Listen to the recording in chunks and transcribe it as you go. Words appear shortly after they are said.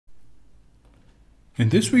In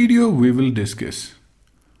this video, we will discuss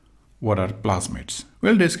what are plasmids.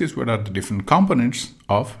 We'll discuss what are the different components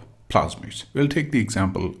of plasmids. We'll take the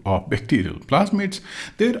example of bacterial plasmids.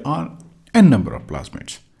 There are n number of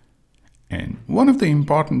plasmids. And one of the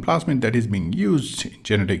important plasmid that is being used in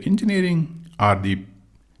genetic engineering are the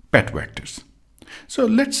pet vectors. So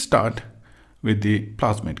let's start with the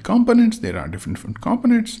plasmid components. There are different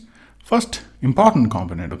components. First important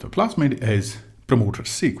component of the plasmid is promoter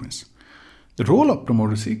sequence. The role of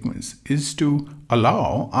promoter sequence is to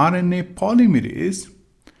allow RNA polymerase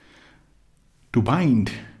to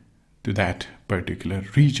bind to that particular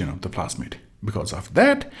region of the plasmid. Because of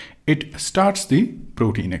that, it starts the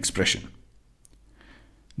protein expression.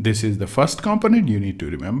 This is the first component. You need to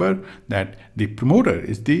remember that the promoter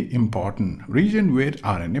is the important region where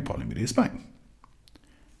RNA polymerase bind.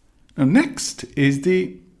 Now next is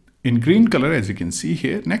the, in green color as you can see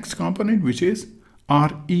here, next component which is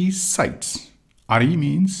RE sites. RE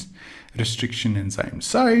means restriction enzyme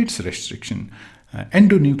sites, restriction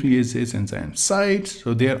endonucleases enzyme sites.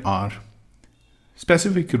 So there are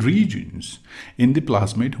specific regions in the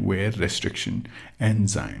plasmid where restriction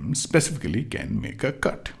enzymes specifically can make a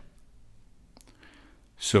cut.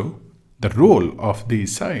 So the role of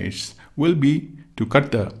these sites will be to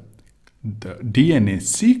cut the DNA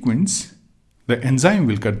sequence. The enzyme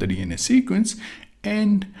will cut the DNA sequence,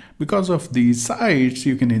 and because of these sites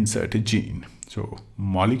you can insert a gene. So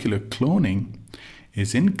molecular cloning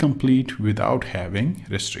is incomplete without having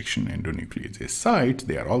restriction endonuclease sites.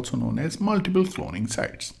 They are also known as multiple cloning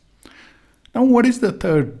sites. Now what is the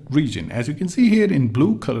third region? As you can see here in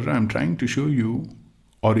blue color, I'm trying to show you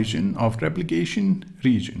origin of replication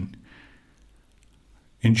region.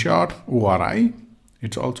 In short, ORI,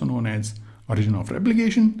 it's also known as origin of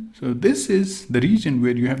replication. So this is the region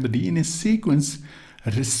where you have the DNA sequence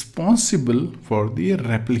responsible for the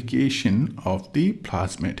replication of the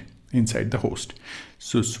plasmid inside the host.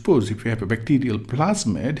 So suppose if you have a bacterial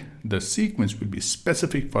plasmid, the sequence will be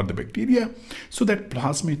specific for the bacteria so that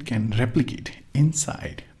plasmid can replicate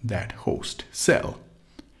inside that host cell.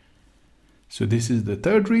 So this is the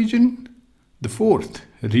third region. The fourth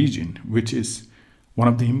region, which is one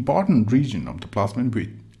of the important region of the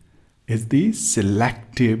plasmid, is the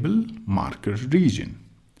selectable marker region.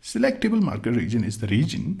 Selectable marker region is the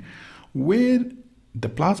region where the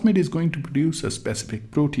plasmid is going to produce a specific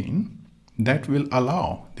protein that will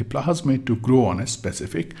allow the plasmid to grow on a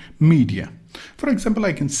specific media. For example,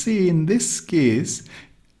 I can say in this case,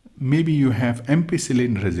 maybe you have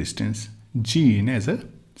ampicillin resistance gene as a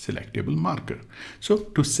selectable marker. So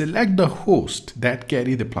to select the host that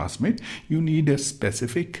carry the plasmid, you need a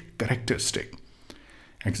specific characteristic.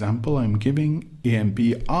 Example, I'm giving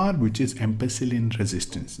AMPR, which is ampicillin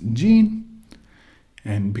resistance gene.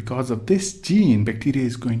 And because of this gene, bacteria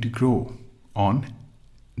is going to grow on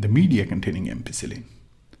the media containing ampicillin.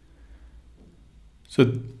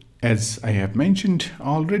 So as I have mentioned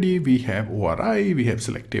already, we have ORI, we have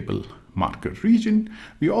selectable marker region.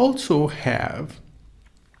 We also have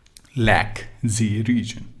LacZ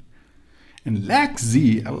region. And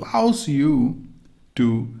LacZ allows you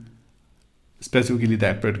to, specifically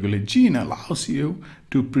that particular gene allows you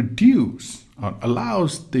to produce or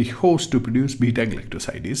allows the host to produce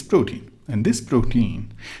Betagalactosidase protein. And this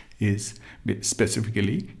protein is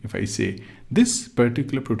specifically, if I say this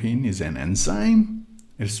particular protein is an enzyme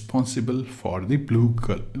responsible for the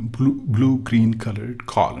blue-green colored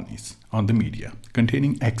colonies on the media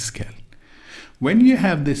containing XCal. When you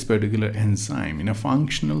have this particular enzyme in a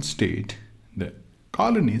functional state, the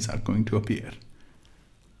colonies are going to appear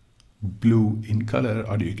blue in color,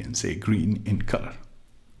 or you can say green in color.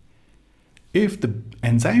 If the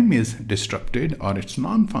enzyme is disrupted or it's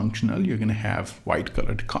non-functional, you're going to have white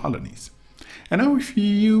colored colonies. And now if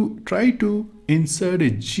you try to insert a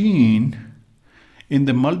gene in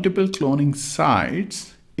the multiple cloning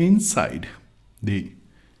sites inside the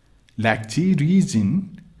LacZ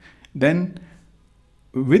region, then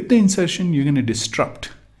with the insertion, you're going to disrupt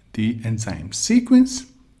the enzyme sequence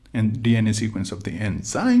and DNA sequence of the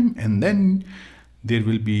enzyme, and then there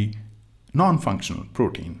will be non-functional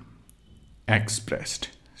protein expressed.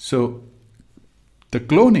 So the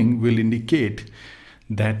cloning will indicate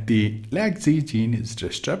that the LacZ gene is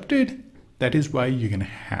disrupted. That is why you're going to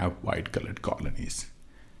have white colored colonies.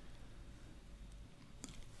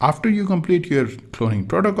 After you complete your cloning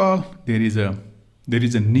protocol, there is a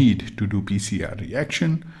need to do PCR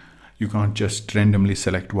reaction. You can't just randomly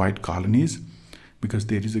select white colonies, because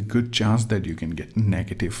there is a good chance that you can get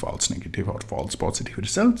negative, false negative, or false positive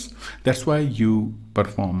results. That's why you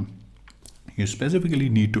specifically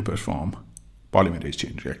need to perform polymerase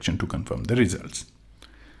chain reaction to confirm the results.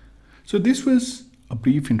 So this was a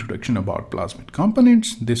brief introduction about plasmid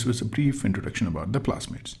components. This was a brief introduction about the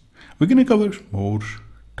plasmids. We're going to cover more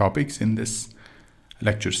topics in this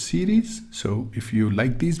lecture series. So if you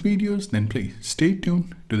like these videos, then please stay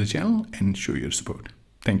tuned to the channel and show your support.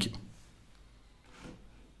 Thank you.